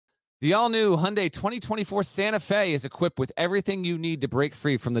The all-new Hyundai 2024 Santa Fe is equipped with everything you need to break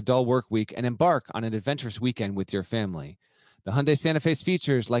free from the dull work week and embark on an adventurous weekend with your family. The Hyundai Santa Fe's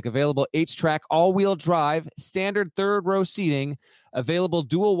features like available H-Track all-wheel drive, standard third-row seating, available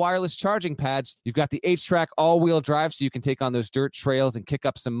dual wireless charging pads. You've got the H-Track all-wheel drive so you can take on those dirt trails and kick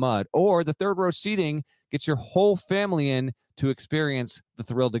up some mud. Or the third-row seating gets your whole family in to experience the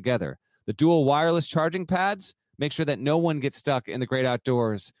thrill together. The dual wireless charging pads make sure that no one gets stuck in the great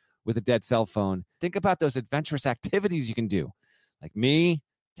outdoors with a dead cell phone. Think about those adventurous activities you can do. Like me,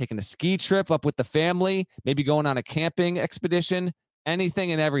 taking a ski trip up with the family, maybe going on a camping expedition,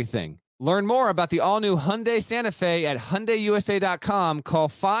 anything and everything. Learn more about the all-new Hyundai Santa Fe at HyundaiUSA.com. Call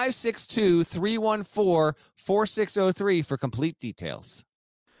 562-314-4603 for complete details.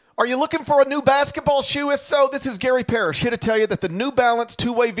 Are you looking for a new basketball shoe? If so, this is Gary Parrish here to tell you that the New Balance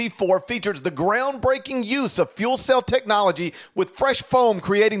Two-Way V4 features the groundbreaking use of fuel cell technology with fresh foam,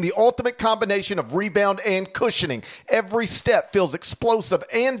 creating the ultimate combination of rebound and cushioning. Every step feels explosive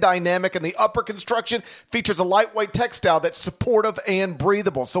and dynamic, and the upper construction features a lightweight textile that's supportive and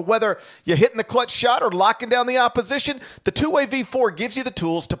breathable. So whether you're hitting the clutch shot or locking down the opposition, the Two-Way V4 gives you the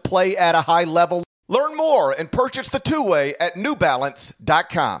tools to play at a high level. Learn more and purchase the Two-Way at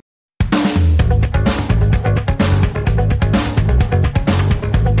newbalance.com.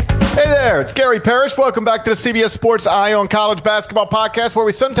 Hey there, it's Gary Parrish. Welcome back to the CBS Sports Eye on College Basketball podcast, where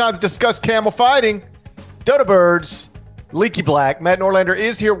we sometimes discuss camel fighting, Dodo Birds, Leaky Black. Matt Norlander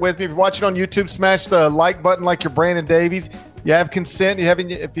is here with me. If you're watching on YouTube, smash the like button like you're Brandon Davies. You have consent.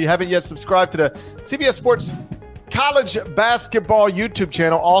 If you haven't yet subscribed to the CBS Sports College Basketball YouTube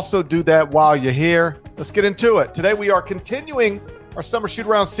channel, also do that while you're here. Let's get into it. Today we are continuing our Summer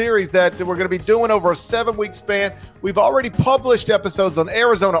Shootaround series that we're going to be doing over a 7-week span. We've already published episodes on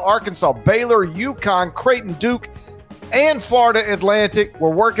Arizona, Arkansas, Baylor, UConn, Creighton, Duke, and Florida Atlantic. We're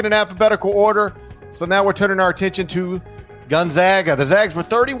working in alphabetical order, so now we're turning our attention to Gonzaga. The Zags were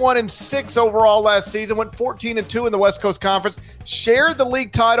 31-6 overall last season, went 14-2 in the West Coast Conference, shared the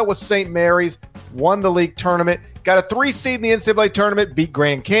league title with St. Mary's, won the league tournament, got a 3 seed in the NCAA tournament, beat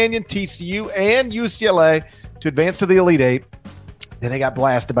Grand Canyon, TCU, and UCLA to advance to the Elite Eight. Then they got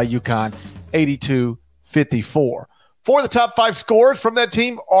blasted by UConn, 82-54. 4 of the top 5 scorers from that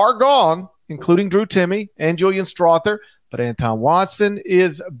team are gone, including Drew Timme and Julian Strother. But Anton Watson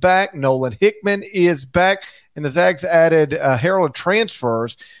is back. Nolan Hickman is back. And the Zags added a herald of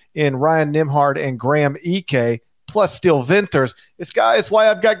transfers in Ryan Nimhard and Graham Ike, plus Steele Venters. This guy is why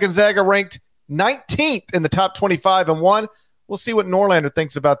I've got Gonzaga ranked 19th in the top 25 and 1. We'll see what Norlander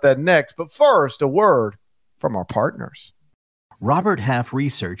thinks about that next. But first, a word from our partners. Robert Half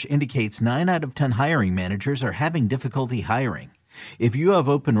research indicates 9 out of 10 hiring managers are having difficulty hiring. If you have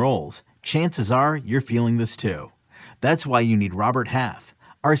open roles, chances are you're feeling this too. That's why you need Robert Half.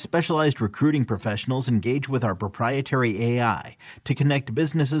 Our specialized recruiting professionals engage with our proprietary AI to connect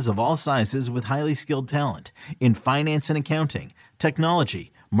businesses of all sizes with highly skilled talent in finance and accounting,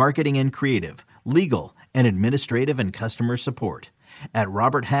 technology, marketing and creative, legal, and administrative and customer support. At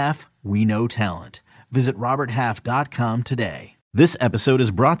Robert Half, we know talent. Visit roberthalf.com today. This episode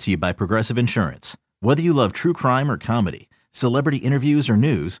is brought to you by Progressive Insurance. Whether you love true crime or comedy, celebrity interviews or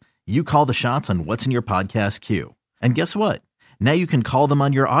news, you call the shots on what's in your podcast queue. And guess what? Now you can call them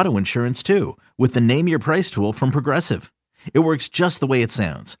on your auto insurance too with the Name Your Price tool from Progressive. It works just the way it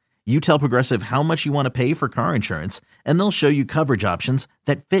sounds. You tell Progressive how much you want to pay for car insurance, and they'll show you coverage options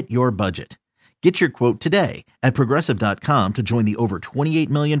that fit your budget. Get your quote today at Progressive.com to join the over 28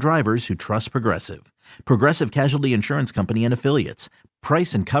 million drivers who trust Progressive. Progressive Casualty Insurance Company and Affiliates.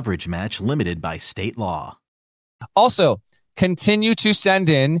 Price and coverage match limited by state law. Also, continue to send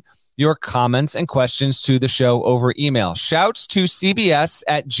in your comments and questions to the show over email. Shouts to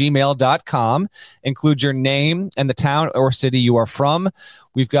cbs@gmail.com. Include your name and the town or city you are from.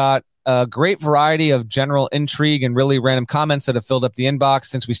 We've got a great variety of general intrigue and really random comments that have filled up the inbox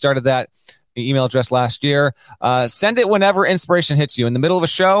since we started that email address last year. Send it whenever inspiration hits you. In the middle of a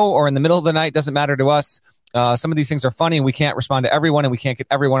show or in the middle of the night, doesn't matter to us. Some of these things are funny and we can't respond to everyone and we can't get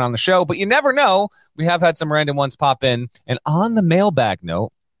everyone on the show, but you never know. We have had some random ones pop in. And on the mailbag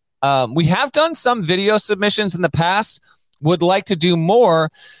note, we have done some video submissions in the past, would like to do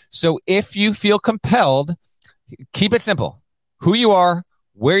more. So if you feel compelled, keep it simple. Who you are,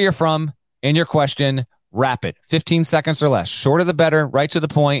 where you're from, and your question. Rapid, 15 seconds or less. Shorter the better, right to the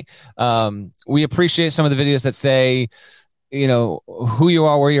point. We appreciate some of the videos that say, you know, who you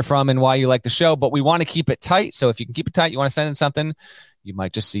are, where you're from, and why you like the show, but we want to keep it tight. So if you can keep it tight, you want to send in something, you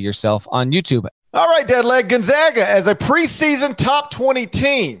might just see yourself on YouTube. All right, Deadleg, Gonzaga as a preseason top 20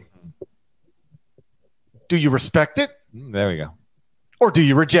 team. Do you respect it? There we go. or do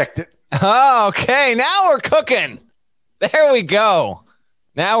you reject it? Oh, okay. Now we're cooking. There we go.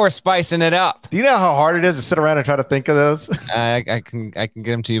 Now we're spicing it up. Do you know how hard it is to sit around and try to think of those? I can get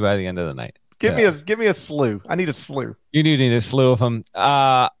them to you by the end of the night. Give me a slew. I need a slew. You do need a slew of them.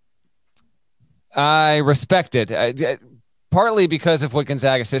 I respect it, partly because of what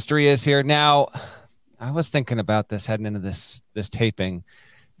Gonzaga's history is here. Now, I was thinking about this heading into this taping.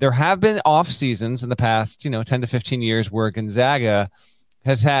 There have been off seasons in the past, 10 to 15 years where Gonzaga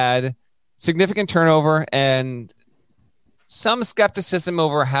has had significant turnover and some skepticism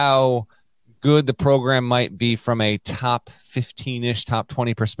over how good the program might be from a top 15-ish, top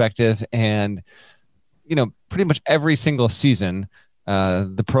 20 perspective. And, pretty much every single season,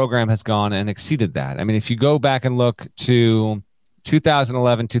 the program has gone and exceeded that. I mean, if you go back and look to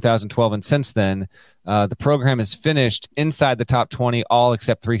 2011, 2012, and since then, the program has finished inside the top 20 all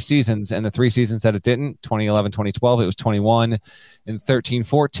except 3 seasons. And the 3 seasons that it didn't, 2011, 2012, it was 21. In 13,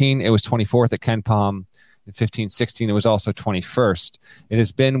 14, it was 24th at Ken Palm. In 15, 16, it was also 21st. It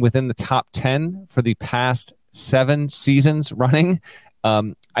has been within the top 10 for the past 7 seasons running.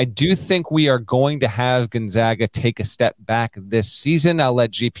 I do think we are going to have Gonzaga take a step back this season. I'll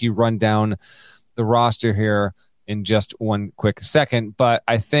let GP run down the roster here in just one quick second. But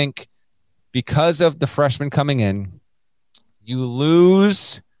I think because of the freshmen coming in, you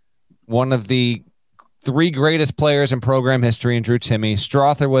lose one of the 3 greatest players in program history in Drew Timme.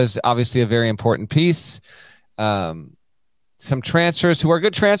 Strother was obviously a very important piece. Some transfers who are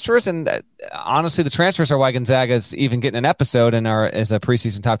good transfers, and honestly, the transfers are why Gonzaga is even getting an episode and is a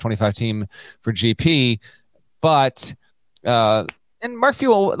preseason top 25 team for GP. But and Mark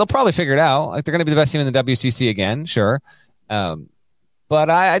Few, they'll probably figure it out. Like they're going to be the best team in the WCC again, sure. But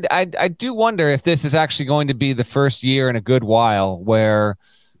I do wonder if this is actually going to be the first year in a good while where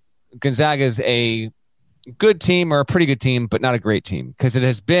Gonzaga is a good team or a pretty good team, but not a great team, because it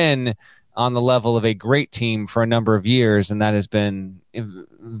has been on the level of a great team for a number of years, and that has been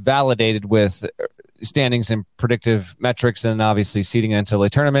validated with standings and predictive metrics, and obviously seeding into the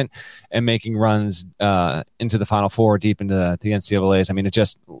tournament and making runs into the Final Four, deep into the NCAAs. I mean, it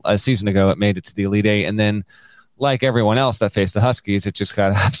just a season ago it made it to the Elite Eight, and then like everyone else that faced the Huskies, it just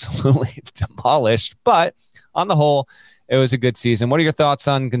got absolutely demolished. But on the whole, it was a good season. What are your thoughts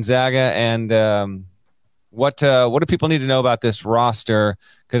on Gonzaga, and what do people need to know about this roster?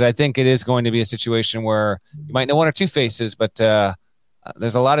 Because I think it is going to be a situation where you might know 1 or 2 faces, but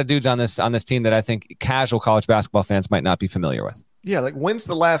there's a lot of dudes on this team that I think casual college basketball fans might not be familiar with. Yeah, like when's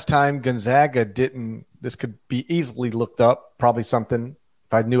the last time Gonzaga didn't? This could be easily looked up. Probably something.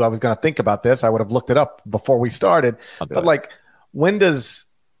 If I knew I was going to think about this, I would have looked it up before we started. But like, when does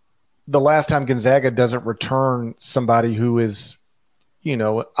the last time Gonzaga doesn't return somebody who is,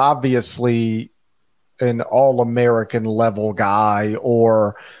 obviously an All-American level guy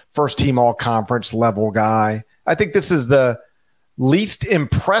or first-team All-Conference level guy? I think this is the least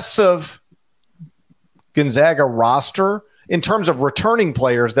impressive Gonzaga roster in terms of returning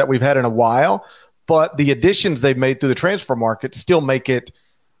players that we've had in a while, but the additions they've made through the transfer market still make it,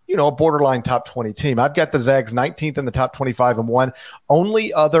 a borderline top 20 team. I've got the Zags 19th in the top 25 and 1.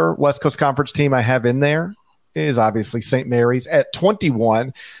 Only other West Coast Conference team I have in there is obviously St. Mary's at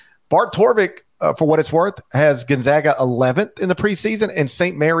 21. Bart Torvik, for what it's worth, has Gonzaga 11th in the preseason and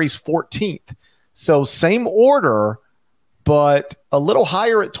St. Mary's 14th. So same order, but a little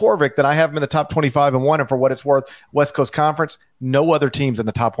higher at Torvik than I have him in the top 25 and 1. And for what it's worth, West Coast Conference, no other teams in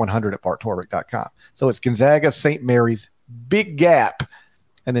the top 100 at barttorvik.com. So it's Gonzaga, St. Mary's, big gap,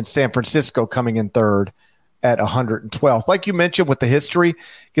 and then San Francisco coming in third at 112th. Like you mentioned with the history,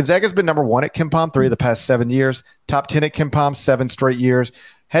 Gonzaga's been number 1 at KenPom 3 of the past 7 years, top 10 at KenPom 7 straight years.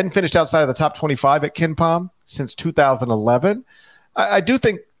 Hadn't finished outside of the top 25 at KenPom since 2011. I do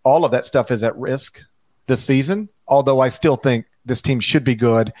think all of that stuff is at risk this season, although I still think this team should be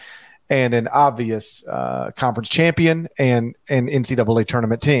good and an obvious conference champion and an NCAA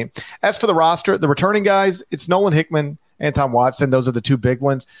tournament team. As for the roster, the returning guys, it's Nolan Hickman, Anton Watson. Those are the 2 big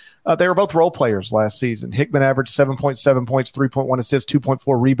ones. They were both role players last season. Hickman averaged 7.7 points, 3.1 assists,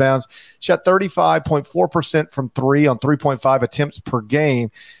 2.4 rebounds, shot 35.4% from 3 on 3.5 attempts per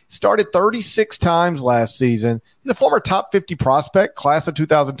game. Started 36 times last season. He's a former top 50 prospect, class of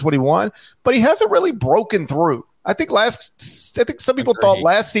 2021, but he hasn't really broken through. I think some people thought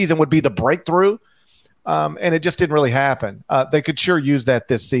last season would be the breakthrough, and it just didn't really happen. They could sure use that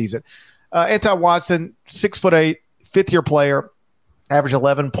this season. Anton Watson, 6'8", 5th-year player, averaged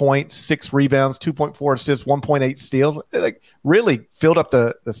 11 points, 6 rebounds, 2.4 assists, 1.8 steals. Like really filled up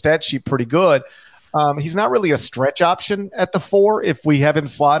the stat sheet pretty good. He's not really a stretch option at the 4 if we have him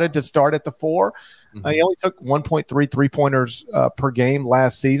slotted to start at the 4. He only took 1.3 3-pointers per game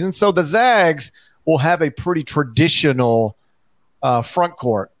last season. So the Zags will have a pretty traditional front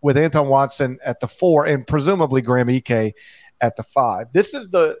court with Anton Watson at the 4 and presumably Graham Ike at the 5.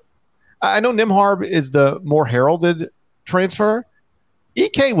 I know Nembhard is the more heralded transfer.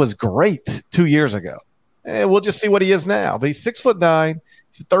 Ike was great 2 years ago. And we'll just see what he is now. But he's 6'9".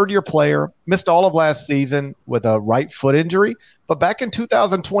 He's a third-year player. Missed all of last season with a right foot injury. But back in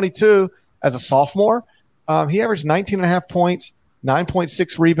 2022, as a sophomore, he averaged 19.5 points,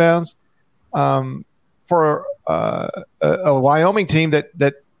 9.6 rebounds for a Wyoming team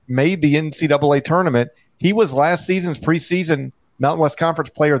that made the NCAA tournament. He was last season's preseason Mountain West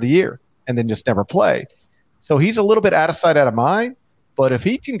Conference Player of the Year and then just never played. So he's a little bit out of sight, out of mind. But if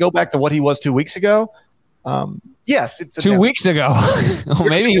he can go back to what he was 2 weeks ago, yes. It's 2 weeks ago. Well,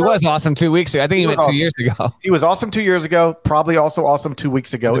 maybe he was awesome 2 weeks ago. I think he meant awesome. 2 years ago. He was awesome 2 years ago, probably also awesome 2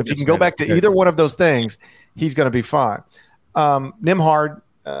 weeks ago. If he can go back to either one of those things, he's going to be fine. Nembhard,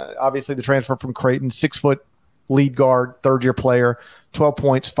 obviously the transfer from Creighton, 6 foot lead guard, third-year player, 12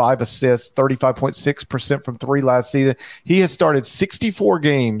 points, 5 assists, 35.6% from 3 last season. He has started 64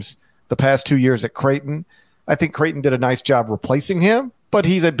 games the past 2 years at Creighton. I think Creighton did a nice job replacing him, but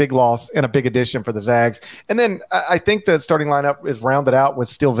he's a big loss and a big addition for the Zags. And then I think the starting lineup is rounded out with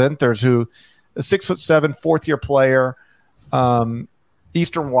Steele Venters, who is 6'7", fourth-year player,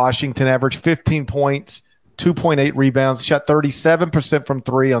 Eastern Washington, averaged 15 points, 2.8 rebounds, shot 37% from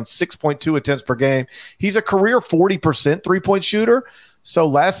 3 on 6.2 attempts per game. He's a career 40% three-point shooter. So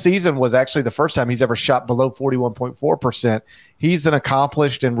last season was actually the first time he's ever shot below 41.4%. He's an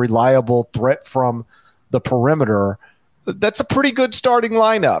accomplished and reliable threat from the perimeter. That's a pretty good starting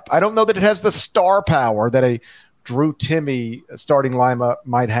lineup. I don't know that it has the star power that a Drew Timme starting lineup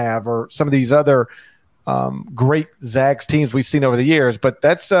might have, or some of these other great Zags teams we've seen over the years. But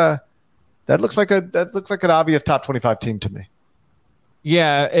that looks like an obvious top 25 team to me.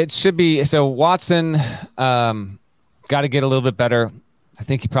 Yeah, it should be. So Watson got to get a little bit better. I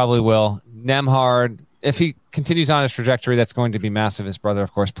think he probably will. Nembhard, if he continues on his trajectory, that's going to be massive. His brother,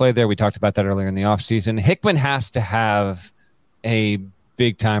 of course, played there. We talked about that earlier in the offseason. Hickman has to have a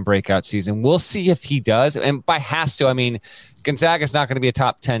big-time breakout season. We'll see if he does. And by has to, I mean, Gonzaga's not going to be a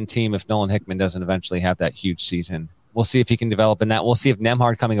top 10 team if Nolan Hickman doesn't eventually have that huge season. We'll see if he can develop in that. We'll see if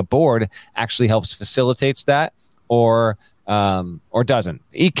Nembhard coming aboard actually helps facilitates that or doesn't.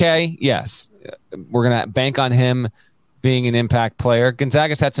 Ike, yes. We're going to bank on him being an impact player.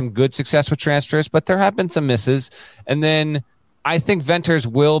 Gonzaga's had some good success with transfers, but there have been some misses. And then I think Venters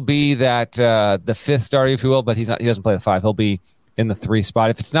will be that the fifth starter, if you will, but he doesn't play the 5. He'll be in the 3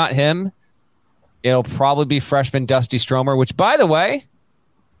 spot. If it's not him, it'll probably be freshman Dusty Stromer, which, by the way,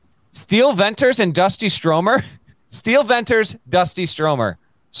 Steele Venters and Dusty Stromer, Steele Venters, Dusty Stromer,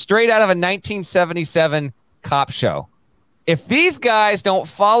 straight out of a 1977 cop show. If these guys don't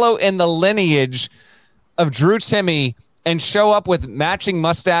follow in the lineage of Drew Timme and show up with matching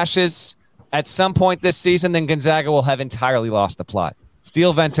mustaches at some point this season, then Gonzaga will have entirely lost the plot.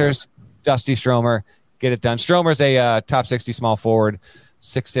 Steele Venters, Dusty Stromer, get it done. Stromer's a top 60 small forward,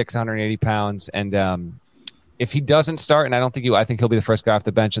 6'6", 180 pounds. And if he doesn't start, and I think he'll be the first guy off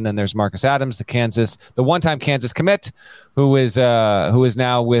the bench. And then there's Marcus Adams, the one-time Kansas commit, who is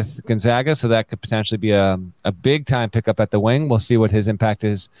now with Gonzaga. So that could potentially be a big-time pickup at the wing. We'll see what his impact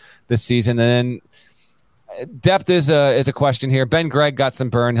is this season. And then depth is a question here. Ben Gregg got some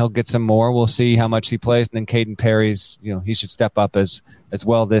burn. He'll get some more. We'll see how much he plays. And then Caden Perry's, he should step up as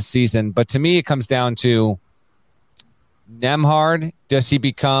well this season. But to me, it comes down to Nembhard. Does he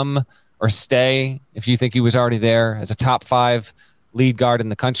become or stay, if you think he was already there, as a top 5 lead guard in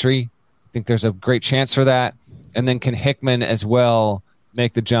the country? I think there's a great chance for that. And then can Hickman as well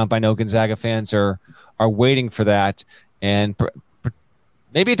make the jump? I know Gonzaga fans are waiting for that. And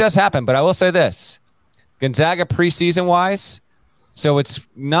maybe it does happen, but I will say this. Gonzaga preseason-wise, so it's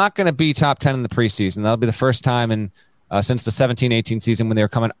not going to be top 10 in the preseason. That'll be the first time since the 17-18 season when they were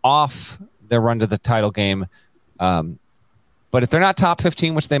coming off their run to the title game. But if they're not top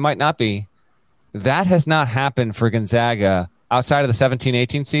 15, which they might not be, that has not happened for Gonzaga outside of the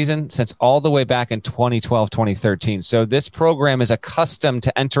 17-18 season since all the way back in 2012-2013. So this program is accustomed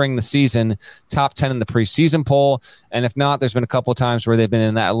to entering the season top 10 in the preseason poll. And if not, there's been a couple of times where they've been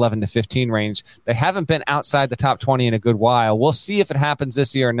in that 11 to 15 range. They haven't been outside the top 20 in a good while. We'll see if it happens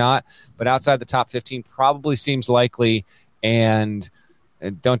this year or not, but outside the top 15 probably seems likely. And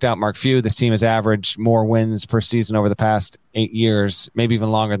don't doubt Mark Few. This team has averaged more wins per season over the past 8 years, maybe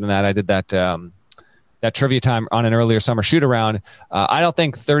even longer than that. I did that trivia time on an earlier summer shoot-around. I don't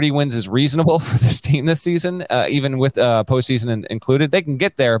think 30 wins is reasonable for this team this season, even with postseason included. They can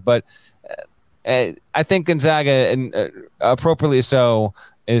get there, but I think Gonzaga, and appropriately so,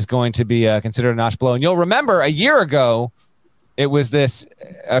 is going to be considered a notch below. And you'll remember a year ago,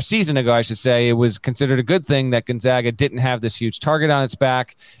 a season ago, I should say, it was considered a good thing that Gonzaga didn't have this huge target on its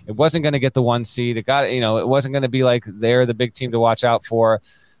back. It wasn't going to get the 1 seed. It wasn't going to be like they're the big team to watch out for.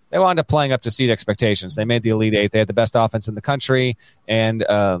 They wound up playing up to seed expectations. They made the Elite Eight. They had the best offense in the country, and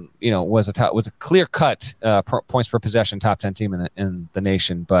was a clear cut points per possession top 10 team in the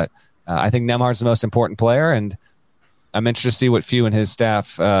nation. But I think Nembhard's the most important player, and I'm interested to see what Few and his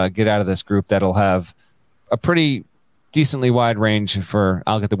staff get out of this group. That'll have a pretty decently wide range for.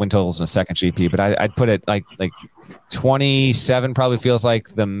 I'll get the win totals in a second, GP, but I'd put it like 27 probably feels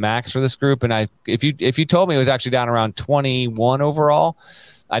like the max for this group. And if you told me it was actually down around 21 overall,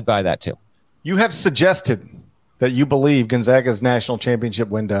 I'd buy that too. You have suggested that you believe Gonzaga's national championship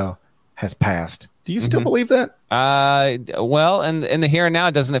window has passed. Do you still believe that? Well, and in the here and now,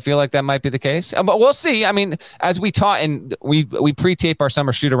 doesn't it feel like that might be the case? But we'll see. I mean, as we taught, and we pre-tape our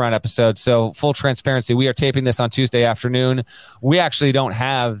summer shoot-around episode, so full transparency, we are taping this on Tuesday afternoon. We actually don't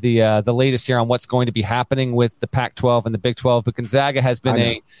have the latest here on what's going to be happening with the Pac-12 and the Big 12, but Gonzaga has been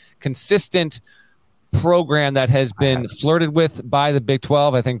a consistent program that has been flirted with by the Big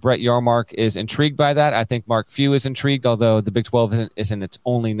 12. I think Brett Yarmark is intrigued by that. I think Mark Few is intrigued, although the Big 12 isn't its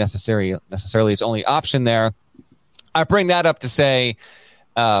only necessarily its only option there. I bring that up to say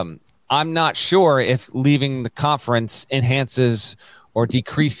I'm not sure if leaving the conference enhances or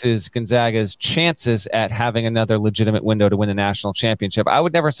decreases Gonzaga's chances at having another legitimate window to win a national championship. I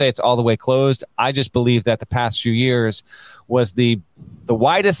would never say it's all the way closed. I just believe that the past few years was the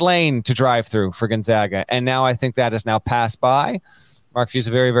widest lane to drive through for Gonzaga, and now I think that is now passed by. Mark Few's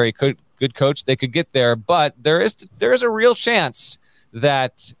a very, very good coach. They could get there, but there is a real chance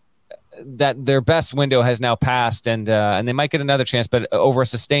that their best window has now passed, and they might get another chance, but over a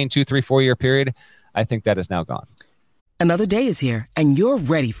sustained 2, 3, 4 year period, I think that is now gone. Another day is here, and you're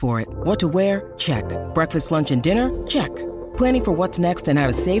ready for it. What to wear? Check. Breakfast, lunch, and dinner? Check. Planning for what's next and how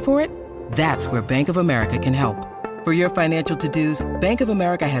to save for it? That's where Bank of America can help. For your financial to-dos, Bank of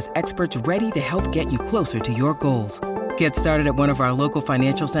America has experts ready to help get you closer to your goals. Get started at one of our local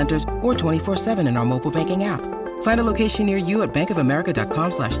financial centers or 24/7 in our mobile banking app. Find a location near you at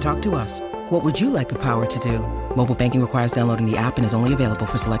bankofamerica.com/talktous. What would you like the power to do? Mobile banking requires downloading the app and is only available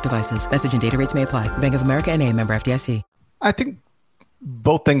for select devices. Message and data rates may apply. Bank of America N.A., member FDIC. I think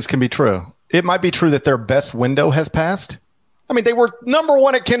both things can be true. It might be true that their best window has passed. I mean, they were number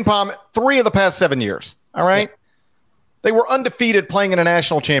one at KenPom 3 of the past 7 years. All right. Yeah. They were undefeated playing in a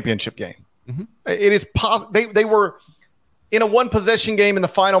national championship game. Mm-hmm. It is they were in a one possession game in the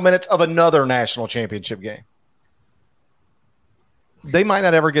final minutes of another national championship game. They might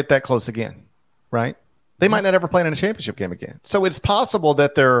not ever get that close again, right? They might not ever play in a championship game again. So it's possible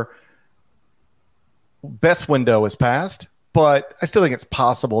that their best window is passed, but I still think it's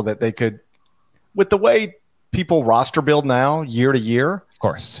possible that they could, with the way people roster build now year to year, of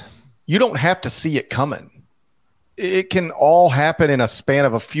course, you don't have to see it coming. It can all happen in a span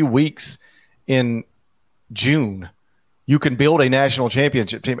of a few weeks. In June, you can build a national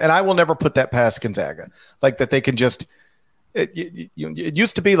championship team. And I will never put that past Gonzaga. Like that they can just it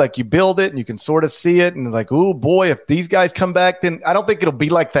used to be like you build it and you can sort of see it and like, oh boy, if these guys come back, then I don't think it'll be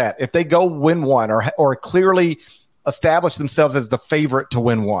like that. If they go win one or clearly establish themselves as the favorite to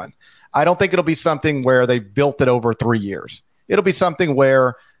win one, I don't think it'll be something where they built it over 3 years. It'll be something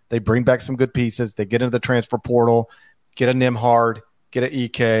where they bring back some good pieces. They get into the transfer portal, get a Nembhard, get an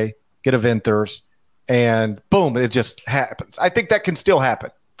EK, get a Venters, and boom, it just happens. I think that can still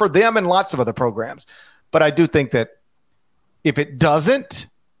happen for them and lots of other programs. But I do think that if it doesn't,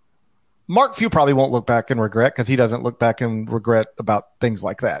 Mark Few probably won't look back and regret because he doesn't look back and regret about things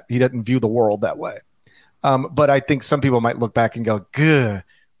like that. He doesn't view the world that way. But I think some people might look back and go, good,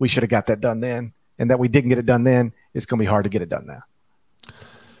 we should have got that done then. And that we didn't get it done then, it's going to be hard to get it done now.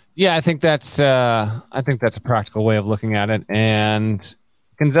 Yeah, I think that's a practical way of looking at it. And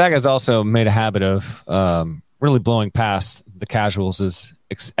Gonzaga has also made a habit of really blowing past the casuals'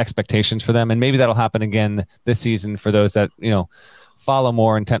 expectations for them. And maybe that'll happen again this season for those that, follow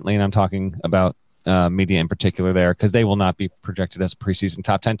more intently. And I'm talking about media in particular there, because they will not be projected as a preseason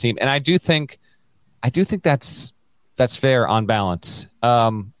top 10 team. And I do think that's fair on balance.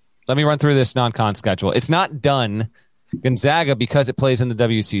 Let me run through this non-con schedule. It's not done. Gonzaga, because it plays in the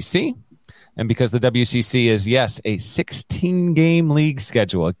WCC, and because the WCC is, yes, a 16-game league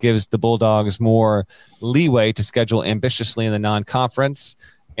schedule, it gives the Bulldogs more leeway to schedule ambitiously in the non-conference,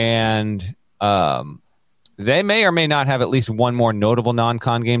 and they may or may not have at least one more notable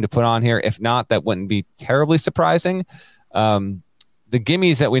non-con game to put on here. If not, that wouldn't be terribly surprising. the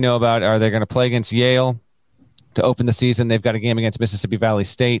gimmies that we know about are they're going to play against Yale to open the season. They've got a game against Mississippi Valley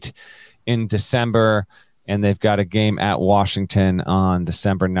State in December, and they've got a game at Washington on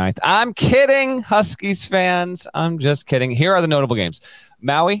December 9th. I'm kidding, Huskies fans. I'm just kidding. Here are the notable games.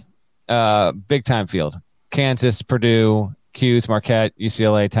 Maui, big-time field. Kansas, Purdue, Q's, Marquette,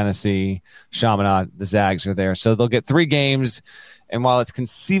 UCLA, Tennessee, Chaminade. The Zags are there. So they'll get 3 games. And while it's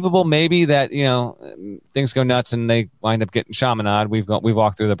conceivable maybe that, things go nuts and they wind up getting Chaminade, we've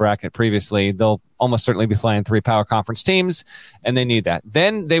walked through the bracket previously, they'll almost certainly be playing 3 power conference teams, and they need that.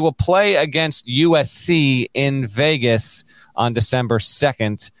 Then they will play against USC in Vegas on December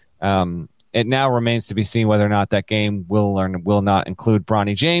 2nd. It now remains to be seen whether or not that game will or will not include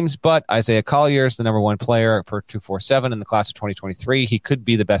Bronny James, but Isaiah Collier is the number 1 player per 247 in the class of 2023. He could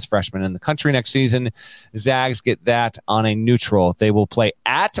be the best freshman in the country next season. Zags get that on a neutral. They will play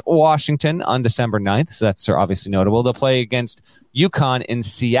at Washington on December 9th, so that's obviously notable. They'll play against UConn in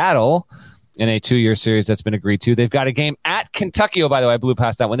Seattle in a 2-year series that's been agreed to. They've got a game at Kentucky. Oh, by the way, I blew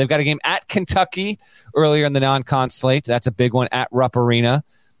past that one. They've got a game at Kentucky earlier in the non-con slate. That's a big one at Rupp Arena.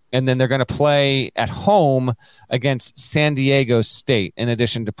 And then they're going to play at home against San Diego State, in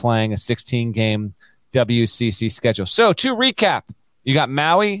addition to playing a 16-game WCC schedule. So to recap, you got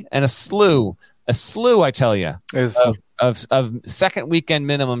Maui and a slew, I tell you, of second weekend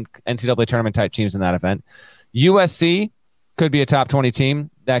minimum NCAA tournament type teams in that event. USC could be a top 20 team.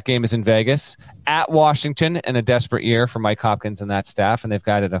 That game is in Vegas at Washington, in a desperate year for Mike Hopkins and that staff. And they've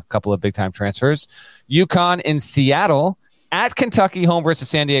guided a couple of big time transfers. UConn in Seattle. At Kentucky, home versus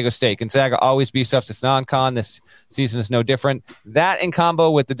San Diego State. Gonzaga always beats up this non-con. This season is no different. That in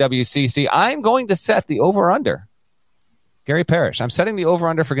combo with the WCC, I'm going to set the over-under. Gary Parrish, I'm setting the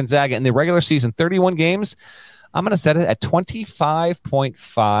over-under for Gonzaga in the regular season, 31 games. I'm going to set it at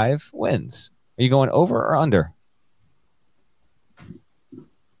 25.5 wins. Are you going over or under?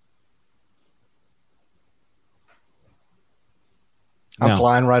 I'm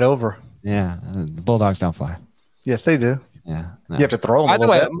flying right over. Yeah, the Bulldogs don't fly. Yes, they do. Yeah, no. You have to throw them. By the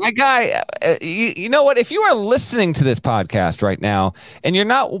way, my guy, you know what? If you are listening to this podcast right now and you're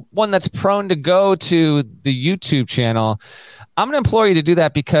not one that's prone to go to the YouTube channel, I'm going to implore you to do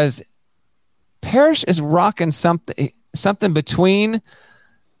that, because Parrish is rocking something between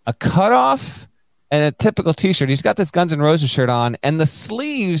a cutoff and a typical T-shirt. He's got this Guns N' Roses shirt on, and the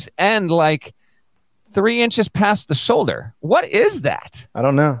sleeves end like 3 inches past the shoulder. What is that? I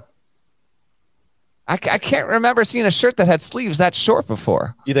don't know. I can't remember seeing a shirt that had sleeves that short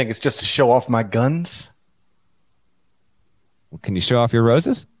before. You think it's just to show off my guns? Can you show off your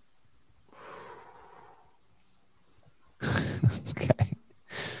roses? Okay.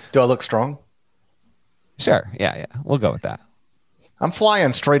 Do I look strong? Sure. Yeah. We'll go with that. I'm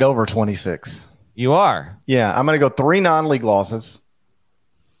flying straight over 26. You are? Yeah. I'm going to go 3 non-league losses.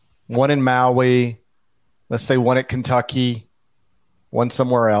 1 in Maui. Let's say 1 at Kentucky. 1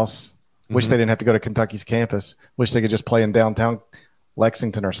 somewhere else. Wish they didn't have to go to Kentucky's campus. Wish they could just play in downtown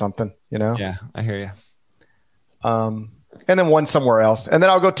Lexington or something, Yeah, I hear you. And then 1 somewhere else. And then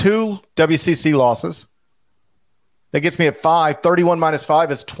I'll go 2 WCC losses. That gets me at 5. 31 minus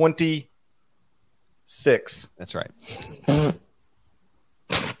 5 is 26. That's right.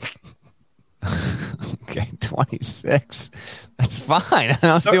 Okay, 26. That's fine. I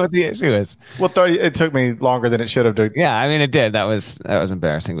don't see what the issue is. Well, 30. It took me longer than it should have. Yeah, I mean, it did. That was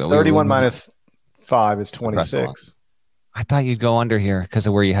embarrassing. But 31 minus 5 is 26. I thought you'd go under here because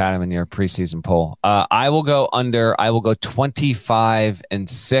of where you had him in your preseason poll. I will go under. I will go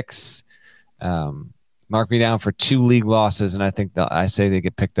 25-6. Mark me down for 2 league losses, and I think I say they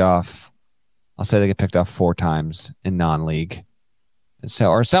get picked off. I'll say they get picked off 4 times in non-league.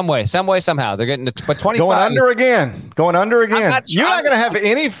 So, or some way, somehow they're getting to, but 25 going under again. You're not going to have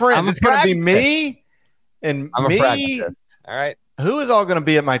any friends. It's going to be me and I'm me. A pragmatist. All right. Who is all going to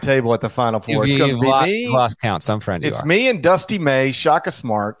be at my table at the Final Four? It's going to be me. Lost count. Some friend. It's me and Dusty May, Shaka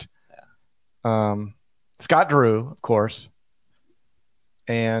Smart, Scott Drew, of course,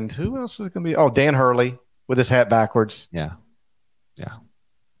 and who else was it going to be? Oh, Dan Hurley with his hat backwards. Yeah.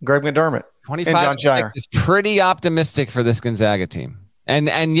 Greg McDermott. 25-6 is pretty optimistic for this Gonzaga team.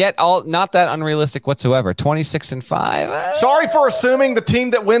 And yet not that unrealistic whatsoever. 26-5. Sorry for assuming the team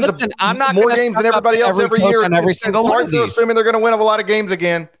that wins I'm not more games than everybody else every year. On every single Sorry one of for these. assuming they're going to win a lot of games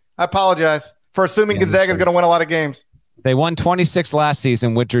again. I apologize for assuming Gonzaga is going to win a lot of games. They won 26 last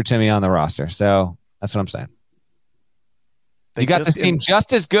season with Drew Timme on the roster. So that's what I'm saying. You got this team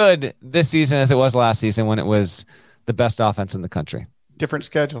just as good this season as it was last season when it was the best offense in the country. Different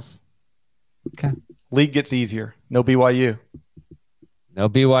schedules. Okay. League gets easier. No BYU. No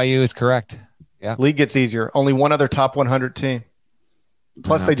BYU is correct. Yeah. League gets easier. Only one other top 100 team.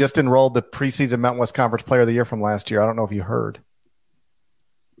 Plus, they just enrolled the preseason Mountain West Conference Player of the Year from last year. I don't know if you heard.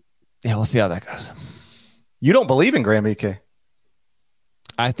 Yeah, we'll see how that goes. You don't believe in Graham Ike?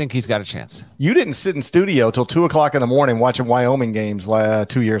 I think he's got a chance. You didn't sit in studio till 2:00 in the morning watching Wyoming games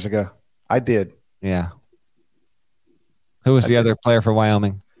 2 years ago. I did. Yeah. Who was the other player for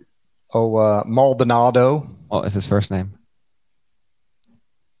Wyoming? Maldonado. What was his first name?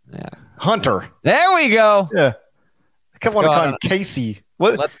 Yeah. Hunter. There we go. Yeah. I want to call him Casey.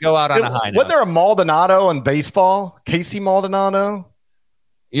 Let's go out on a high note. Wasn't there a Maldonado in baseball? Casey Maldonado?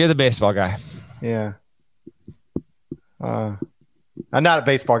 You're the baseball guy. Yeah. I'm not a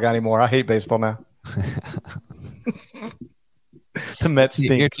baseball guy anymore. I hate baseball now. The Mets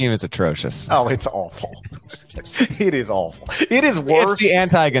stink. Your team is atrocious. Oh, it's awful. It is awful. It is worse. It's the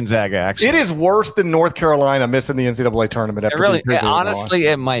anti-Gonzaga, actually. It is worse than North Carolina missing the NCAA tournament. Honestly,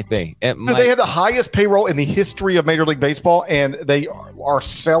 it might be. They have the highest payroll in the history of Major League Baseball, and they are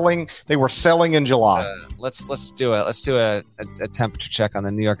selling. They were selling in July. Let's do it. Let's do a temperature check on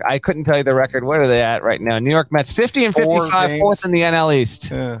the New York. I couldn't tell you the record. What are they at right now? New York Mets 50 and 55, fourth in the NL East.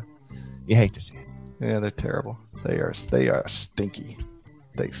 Yeah. You hate to see it. Yeah, they're terrible. They are stinky.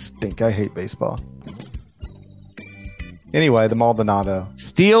 They stink. I hate baseball. Anyway, the Maldonado.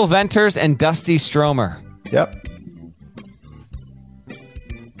 Steel Venters and Dusty Stromer. Yep.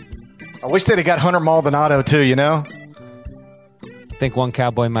 I wish they'd have got Hunter Maldonado too, you know? I think one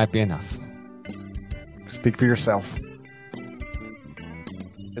Cowboy might be enough. Speak for yourself.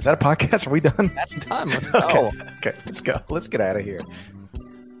 Is that a podcast? Are we done? That's done. Let's go. Okay, let's go. Let's get out of here.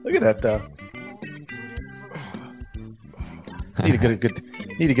 Look at that, though. Need to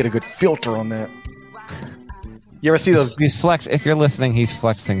get a good filter on that. You ever see those? If you're listening, he's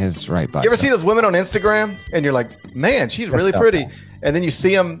flexing his right bicep. You ever see those women on Instagram and you're like, man, she's really pretty. And then you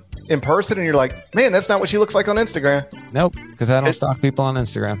see them in person and you're like, man, that's not what she looks like on Instagram. Nope, because I don't stalk people on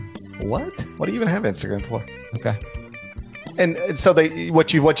Instagram. What? What do you even have Instagram for? Okay. And so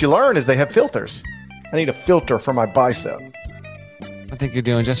what you learn is they have filters. I need a filter for my bicep. I think you're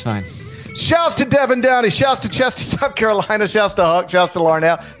doing just fine. Shouts to Devin Downey. Shouts to Chester, South Carolina. Shouts to Huck. Shouts to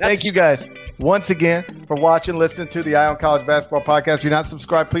Larnell. Thank you guys once again for watching, listening to the Eye on College Basketball Podcast. If you're not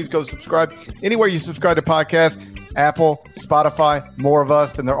subscribed, please go subscribe. Anywhere you subscribe to podcasts, Apple, Spotify, more of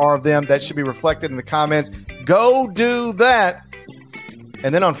us than there are of them. That should be reflected in the comments. Go do that.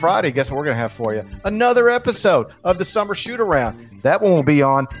 And then on Friday, guess what we're going to have for you? Another episode of the Summer Shootaround. That one will be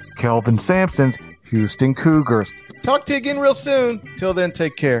on Kelvin Sampson's Houston Cougars. Talk to you again real soon. Till then,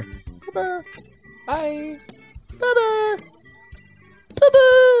 take care. Bye-bye. Bye. Bye-bye.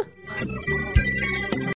 Bye-bye.